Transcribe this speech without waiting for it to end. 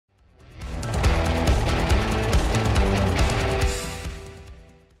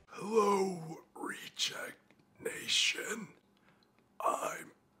Nation.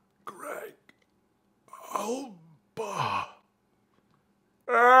 I'm Greg Alba.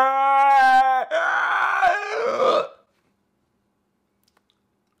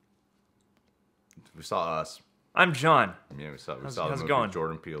 We saw Us. I'm John. Yeah, we saw the how's movie it going?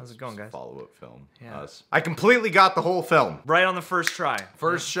 Jordan Peele's How's it going, guys? follow-up film, Yeah. Us. I completely got the whole film. Right on the first try.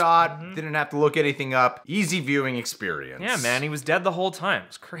 First shot, didn't have to look anything up. Easy viewing experience. Yeah, man, he was dead the whole time.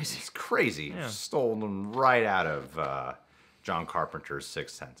 It's crazy. It's crazy. Yeah. Stolen right out of John Carpenter's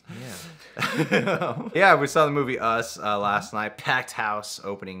Sixth Sense. Yeah. Yeah, we saw the movie Us last night. Packed house,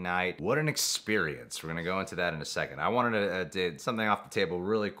 opening night. What an experience. We're going to go into that in a second. I wanted to do something off the table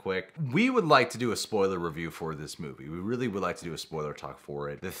really quick. We would like to do a spoiler review for this movie. We really would like to do a spoiler talk for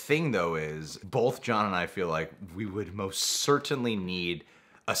it. The thing, though, is both John and I feel like we would most certainly need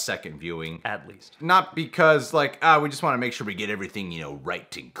a second viewing. At least. Not because, like, we just want to make sure we get everything, you know,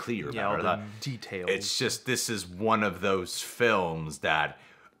 right and clear Yeah, all about the it. details. It's just, this is one of those films that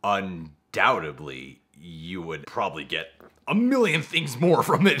undoubtedly you would probably get a million things more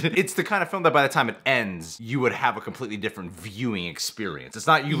from it. It's the kind of film that by the time it ends, you would have a completely different viewing experience. It's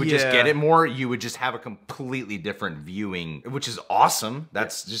not you would just get it more, you would just have a completely different viewing, which is awesome.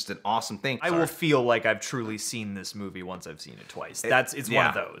 That's just an awesome thing. I will feel like I've truly seen this movie once I've seen it twice. It's one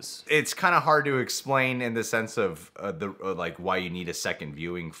of those. It's kind of hard to explain in the sense of like why you need a second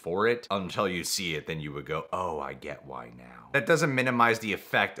viewing for it. Until you see it, then you would go, oh, I get why now. That doesn't minimize the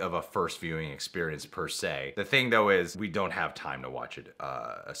effect of a first viewing experience per se. The thing though is we don't have time to watch it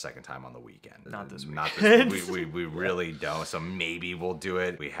a second time on the weekend. Not this week. Not this week. We really don't. So maybe we'll do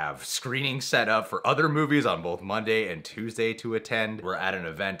it. We have screenings set up for other movies on both Monday and Tuesday to attend. We're at an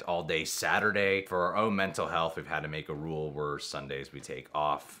event all day Saturday. For our own mental health, we've had to make a rule where Sundays we take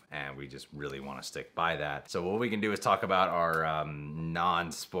off, and we just really want to stick by that. So what we can do is talk about our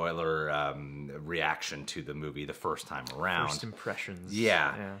non-spoiler reaction to the movie the first time around. First impressions.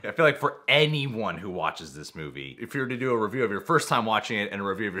 Yeah. I feel like for anyone who watches this movie, if you were to do a review of your first time watching it and a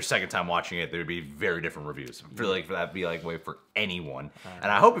review of your second time watching it, there would be very different reviews. I feel like that'd be like way for anyone.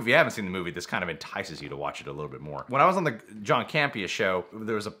 And I hope if you haven't seen the movie, this kind of entices you to watch it a little bit more. When I was on the John Campea show,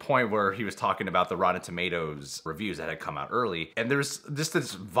 there was a point where he was talking about the Rotten Tomatoes reviews that had come out early. And there's just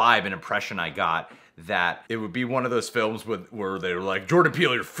this vibe and impression I got that it would be one of those films where they were like, Jordan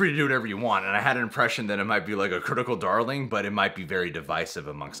Peele, you're free to do whatever you want. And I had an impression that it might be like a critical darling, but it might be very divisive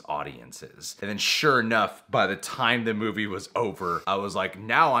amongst audiences. And then sure enough, by the time the movie was over, I was like,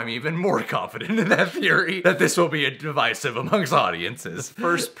 now I'm even more confident in that theory that this will be divisive amongst audiences. The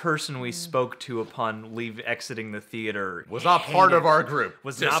first person we spoke to upon exiting the theater was not part of our group.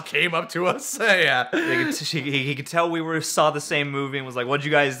 Was just not came up to us. Yeah. He could tell we saw the same movie and was like, what'd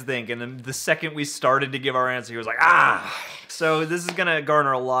you guys think? And then the second we started to give our answer, he was like, ah! So this is gonna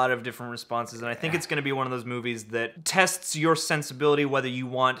garner a lot of different responses, and I think it's gonna be one of those movies that tests your sensibility, whether you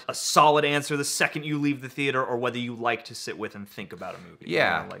want a solid answer the second you leave the theater, or whether you like to sit with and think about a movie.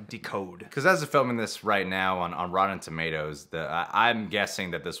 Yeah. You know, like decode. Because as of filming this right now on Rotten Tomatoes, I'm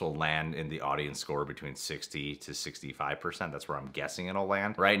guessing that this will land in the audience score between 60 to 65%. That's where I'm guessing it'll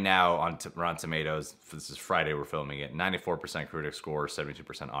land. Right now on Rotten Tomatoes, this is Friday we're filming it, 94% critic score,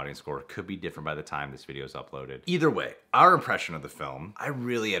 72% audience score. Could be different by the time this video is uploaded. Either way, our impression of the film, I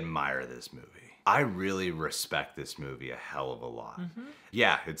really admire this movie. I really respect this movie a hell of a lot.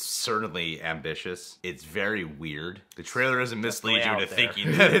 Yeah, it's certainly ambitious. It's very weird. The trailer doesn't mislead you to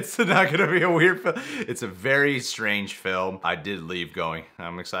thinking that it's not gonna be a weird film. It's a very strange film. I did leave going,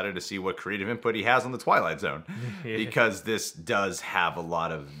 I'm excited to see what creative input he has on the Twilight Zone. Because this does have a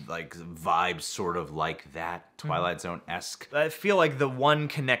lot of like vibes sort of like that, Twilight Zone-esque. I feel like the one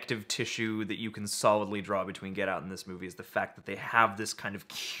connective tissue that you can solidly draw between Get Out and this movie is the fact that they have this kind of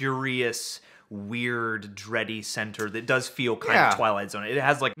curious, weird, dready center that does feel kind of Twilight Zone. It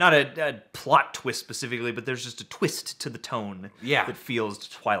has like, not a plot twist specifically, but there's just a twist to the tone that feels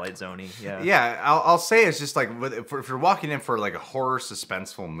Twilight Zone-y. Yeah, I'll say it's just like, if you're walking in for like a horror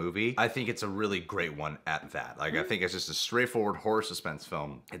suspenseful movie, I think it's a really great one at that. Like, I think it's just a straightforward horror suspense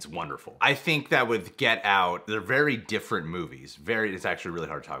film. It's wonderful. I think that with Get Out, they're very different movies. It's actually really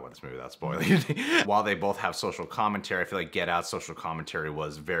hard to talk about this movie without spoiling anything. While they both have social commentary, I feel like Get Out's social commentary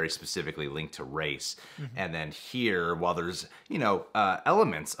was very specifically linked to race. And then here, while there's, you know,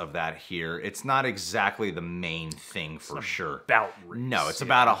 elements of that here, it's not exactly the main thing for sure. About race. No, it's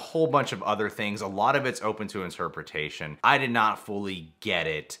about a whole bunch of other things. A lot of it's open to interpretation. I did not fully get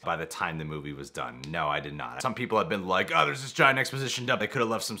it by the time the movie was done. No, I did not. Some people have been like, oh, there's this giant exposition dump. They could have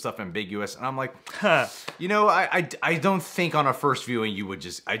left some stuff ambiguous. And I'm like, you know, I don't think on a first viewing you would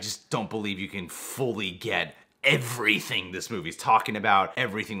I just don't believe you can fully get everything this movie's talking about,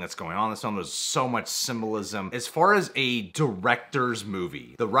 everything that's going on in this film. There's so much symbolism. As far as a director's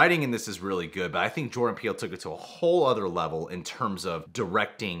movie, the writing in this is really good, but I think Jordan Peele took it to a whole other level in terms of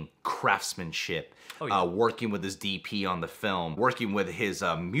directing craftsmanship. Oh, yeah. Working with his DP on the film, working with his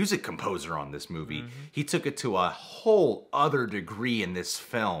music composer on this movie. He took it to a whole other degree in this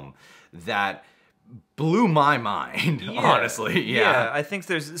film that blew my mind, honestly. Yeah, I think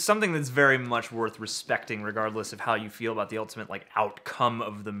there's something that's very much worth respecting, regardless of how you feel about the ultimate like outcome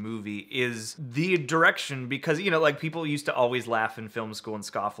of the movie, is the direction. Because, you know, like, people used to always laugh in film school and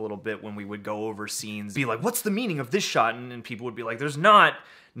scoff a little bit when we would go over scenes, be like, what's the meaning of this shot? And people would be like, there's not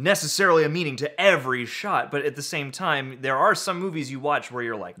necessarily a meaning to every shot, but at the same time, there are some movies you watch where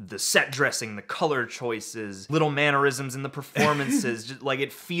you're like, the set dressing, the color choices, little mannerisms in the performances, just, like,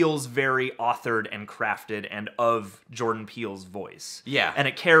 it feels very authored and crafted and of Jordan Peele's voice. Yeah. And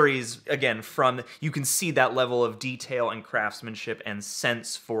it carries, again, from, you can see that level of detail and craftsmanship and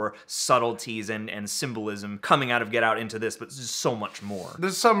sense for subtleties and symbolism coming out of Get Out into this, but just so much more.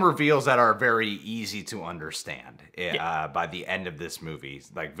 There's some reveals that are very easy to understand by the end of this movie.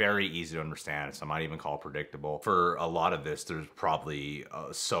 Like, very easy to understand. Some might even call predictable. For a lot of this, there's probably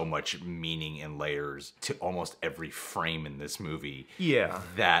so much meaning and layers to almost every frame in this movie. Yeah.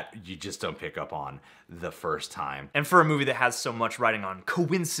 That you just don't pick up on the first time. And for a movie that has so much writing on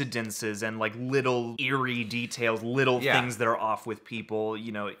coincidences and like little eerie details, little things that are off with people,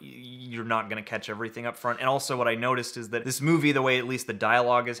 you know, you're not going to catch everything up front. And also what I noticed is that this movie, the way at least the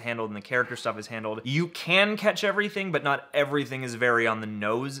dialogue is handled and the character stuff is handled, you can catch everything, but not everything is very on the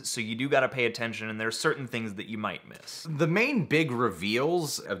nose. So you do got to pay attention, and there's certain things that you might miss. The main big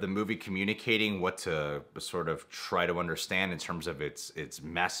reveals of the movie communicating what to sort of try to understand in terms of its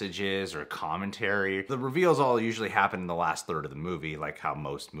messages or commentary. The reveals all usually happen in the last third of the movie, like how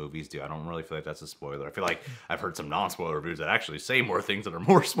most movies do. I don't really feel like that's a spoiler. I feel like I've heard some non-spoiler reviews that actually say more things that are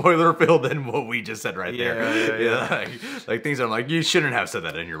more spoiler-filled than what we just said right there. Yeah. Like things that I'm like, you shouldn't have said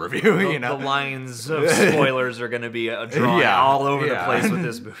that in your review, you know? The lines of spoilers are going to be drawn all over the place with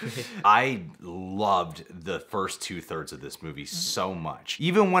this movie. I loved the first 2/3 of this movie so much,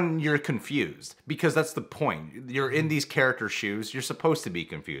 even when you're confused, because that's the point. You're in these character shoes, you're supposed to be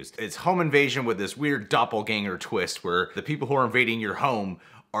confused. It's home invasion with this weird doppelganger twist where the people who are invading your home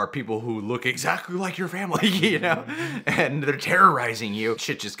are people who look exactly like your family, you know? And they're terrorizing you.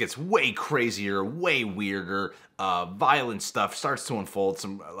 Shit just gets way crazier, way weirder. Violent stuff starts to unfold.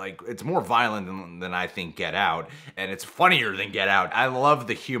 It's more violent than I think Get Out, and it's funnier than Get Out. I love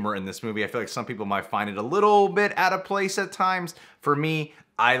the humor in this movie. I feel like some people might find it a little bit out of place at times. For me,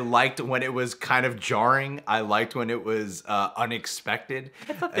 I liked when it was kind of jarring. I liked when it was unexpected.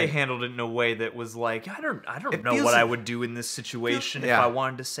 I thought they handled it in a way that was like, I don't know what I would do in this situation if I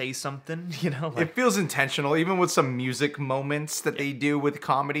wanted to say something, you know? Like, it feels intentional, even with some music moments that they do with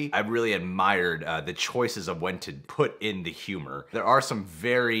comedy. I really admired the choices of when to put in the humor. There are some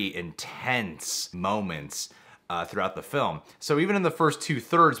very intense moments throughout the film. So even in the first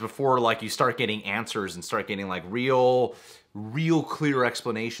 2/3, before like you start getting answers and start getting like real clear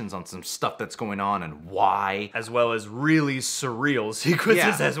explanations on some stuff that's going on and why. As well as really surreal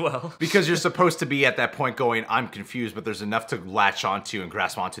sequences as well. Because you're supposed to be at that point going, I'm confused, but there's enough to latch onto and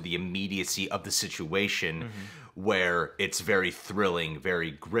grasp onto the immediacy of the situation where it's very thrilling,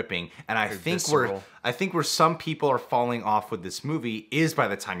 very gripping. And I think where some people are falling off with this movie is by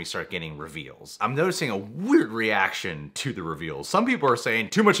the time you start getting reveals. I'm noticing a weird reaction to the reveals. Some people are saying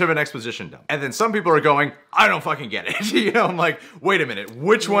too much of an exposition dump. And then some people are going, I don't fucking get it. You know, I'm like, wait a minute,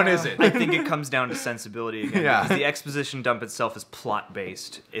 which one is it? I think it comes down to sensibility again. Because the exposition dump itself is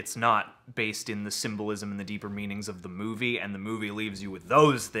plot-based. It's not based in the symbolism and the deeper meanings of the movie, and the movie leaves you with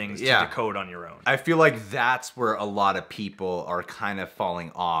those things to decode on your own. I feel like that's where a lot of people are kind of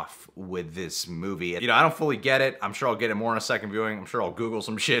falling off with this movie. You know, I don't fully get it. I'm sure I'll get it more in a second viewing. I'm sure I'll Google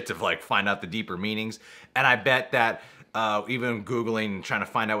some shit to like find out the deeper meanings. And I bet that even Googling, trying to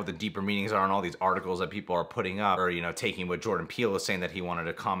find out what the deeper meanings are in all these articles that people are putting up, or, you know, taking what Jordan Peele is saying that he wanted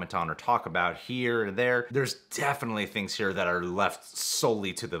to comment on or talk about here or there, there's definitely things here that are left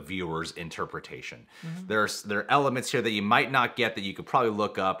solely to the viewer's interpretation. There are elements here that you might not get that you could probably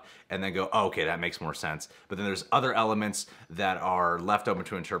look up and then go, oh, okay, that makes more sense. But then there's other elements that are left open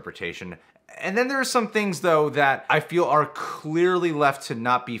to interpretation. And then there are some things, though, that I feel are clearly left to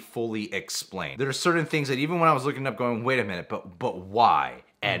not be fully explained. There are certain things that even when I was looking up going, wait a minute, but why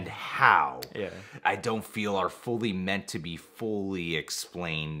and how? I don't feel are fully meant to be fully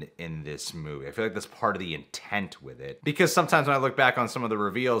explained in this movie. I feel like that's part of the intent with it. Because sometimes when I look back on some of the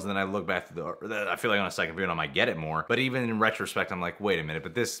reveals and then I look back to I feel like on a second viewing I might get it more. But even in retrospect, I'm like, wait a minute,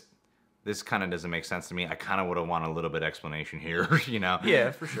 but this this kind of doesn't make sense to me. I kind of would have wanted a little bit of explanation here, you know?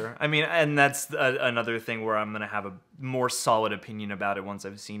 Yeah, for sure. I mean, and that's another thing where I'm going to have a more solid opinion about it once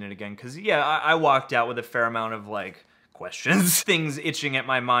I've seen it again. Because, yeah, I walked out with a fair amount of, like, questions, things itching at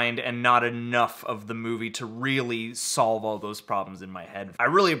my mind, and not enough of the movie to really solve all those problems in my head. I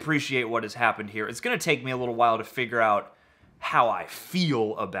really appreciate what has happened here. It's going to take me a little while to figure out how I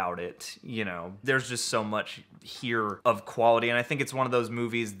feel about it, you know. There's just so much here of quality, and I think it's one of those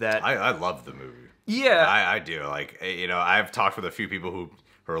movies that... I love the movie. Yeah. I do. Like, you know, I've talked with a few people who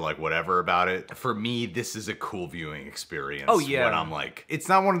are like, whatever about it. For me, this is a cool viewing experience. Oh, yeah. When I'm like, it's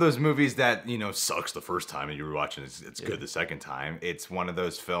not one of those movies that, you know, sucks the first time and you rewatch it, it's good the second time. It's one of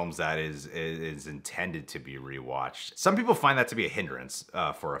those films that is intended to be rewatched. Some people find that to be a hindrance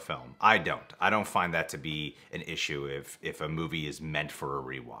for a film. I don't. I don't find that to be an issue if a movie is meant for a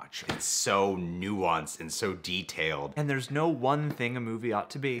rewatch. It's so nuanced and so detailed. And there's no one thing a movie ought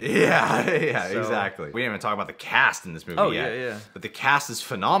to be. Yeah, exactly. We didn't even talk about the cast in this movie yet. Yeah. But the cast is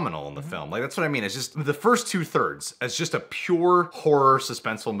phenomenal in the film. Like, that's what I mean. It's just the first 2/3 as just a pure horror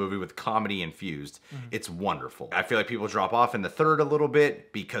suspenseful movie with comedy infused. It's wonderful. I feel like people drop off in the third a little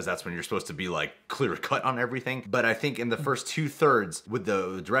bit because that's when you're supposed to be like clear cut on everything. But I think in the first 2/3 with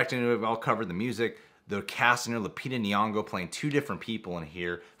the directing we've all covered, the music, the cast in here, Lupita Nyong'o playing two different people in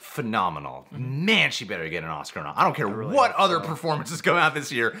here, phenomenal. Man, she better get an Oscar. I don't care what other performances come out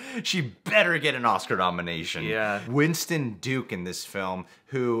this year. She better get an Oscar nomination. Yeah. Winston Duke in this film,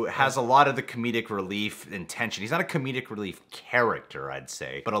 who has a lot of the comedic relief and tension. He's not a comedic relief character, I'd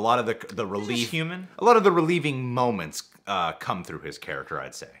say, but a lot of the relief, He's human. A lot of the relieving moments come through his character,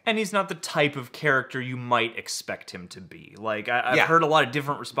 I'd say. And he's not the type of character you might expect him to be. Like, I've heard a lot of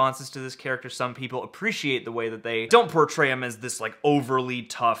different responses to this character. Some people appreciate the way that they don't portray him as this, like, overly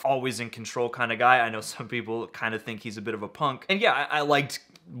tough, always in control kind of guy. I know some people kind of think he's a bit of a punk. And yeah, I liked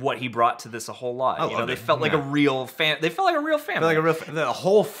what he brought to this a whole lot. You know, they felt like a real they felt like a real family. The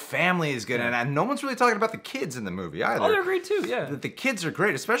whole family is good, and no one's really talking about the kids in the movie either. Oh, they're great too. Yeah, the kids are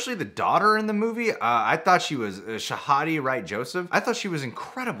great, especially the daughter in the movie. I thought she was Shahadi Wright Joseph. I thought she was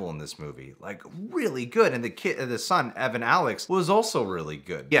incredible in this movie, like really good. And the son Evan Alex was also really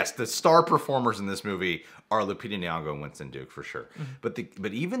good. Yes, the star performers in this movie are Lupita Nyong'o and Winston Duke for sure. But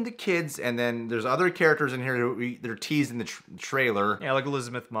even the kids, and then there's other characters in here that are teased in the trailer. Yeah, like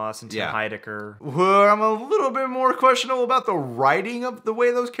Elizabeth Moss and Tim Heidecker. Well, I'm a little bit more questionable about the writing of the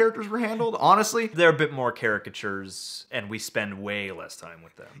way those characters were handled, honestly. They're a bit more caricatures, and we spend way less time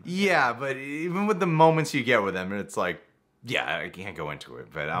with them. Yeah, but even with the moments you get with them, it's like, yeah, I can't go into it,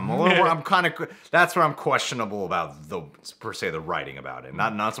 but I'm kind of, that's where I'm questionable about the writing about it,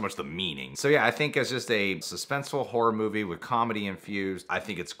 not so much the meaning. So yeah, I think it's just a suspenseful horror movie with comedy infused. I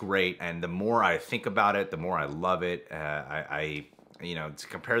think it's great, and the more I think about it, the more I love it. You know, to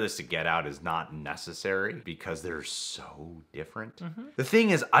compare this to Get Out is not necessary because they're so different. The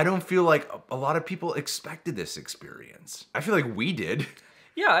thing is, I don't feel like a lot of people expected this experience. I feel like we did.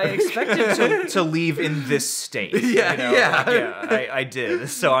 Yeah, I expected to leave in this state. Yeah, you know? I did.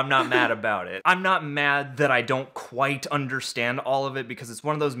 So I'm not mad about it. I'm not mad that I don't quite understand all of it because it's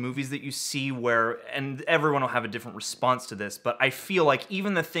one of those movies that you see where, and everyone will have a different response to this, but I feel like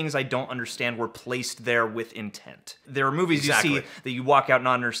even the things I don't understand were placed there with intent. There are movies you see that you walk out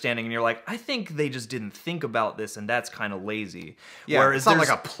not understanding and you're like, I think they just didn't think about this and that's kind of lazy. Yeah, whereas it's not like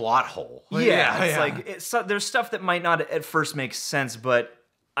a plot hole. Like, there's stuff that might not at first make sense, but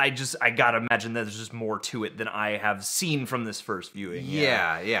I gotta imagine that there's just more to it than I have seen from this first viewing.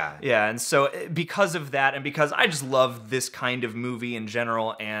 Yeah. And so because of that, and because I just love this kind of movie in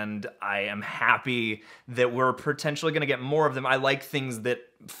general, and I am happy that we're potentially gonna get more of them. I like things that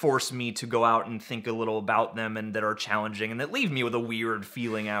force me to go out and think a little about them and that are challenging and that leave me with a weird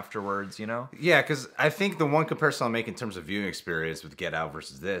feeling afterwards, you know? Yeah, because I think the one comparison I'll make in terms of viewing experience with Get Out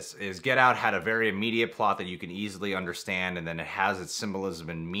versus this is Get Out had a very immediate plot that you can easily understand, and then it has its symbolism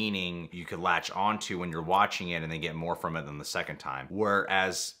and meaning you could latch onto when you're watching it and then get more from it than the second time.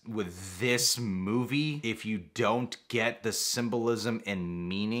 Whereas with this movie, if you don't get the symbolism and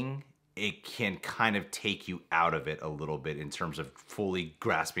meaning, it can kind of take you out of it a little bit in terms of fully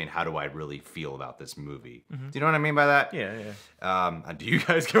grasping how do I really feel about this movie. Do you know what I mean by that? Yeah. Do you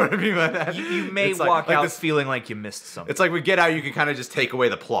guys get what I mean by that? You may walk out feeling like you missed something. It's like with Get Out, you can kind of just take away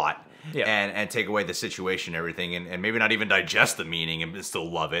the plot. Yeah. and take away the situation and everything, and maybe not even digest the meaning and still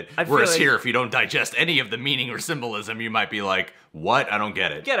love it. I feel Whereas like- here, if you don't digest any of the meaning or symbolism, you might be like, what? I don't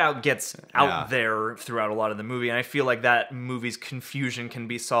get it. Get Out gets out Yeah. there throughout a lot of the movie, and I feel like that movie's confusion can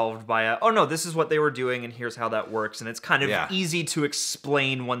be solved by oh no, this is what they were doing, and here's how that works, and it's kind of Yeah. easy to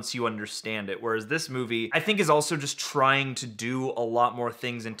explain once you understand it. Whereas this movie, I think, is also just trying to do a lot more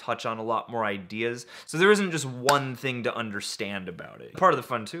things and touch on a lot more ideas, so there isn't just one thing to understand about it. Part of the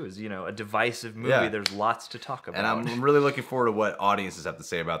fun too is, you know, a divisive movie. Yeah. There's lots to talk about. And I'm really looking forward to what audiences have to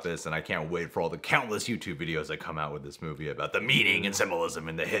say about this, and I can't wait for all the countless YouTube videos that come out with this movie about the meaning and symbolism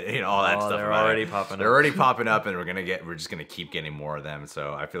and the hit, you know, all that stuff. They're about already it. popping They're up. already popping up, and we're just gonna keep getting more of them.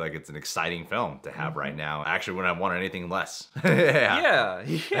 So I feel like it's an exciting film to have right now. I actually wouldn't have wanted anything less. Yeah.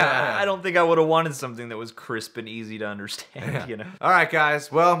 I don't think I would have wanted something that was crisp and easy to understand, you know? All right,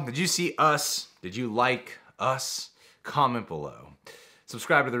 guys. Well, did you see Us? Did you like Us? Comment below.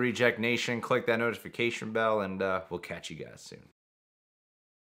 Subscribe to the Reject Nation. Click that notification bell, and we'll catch you guys soon.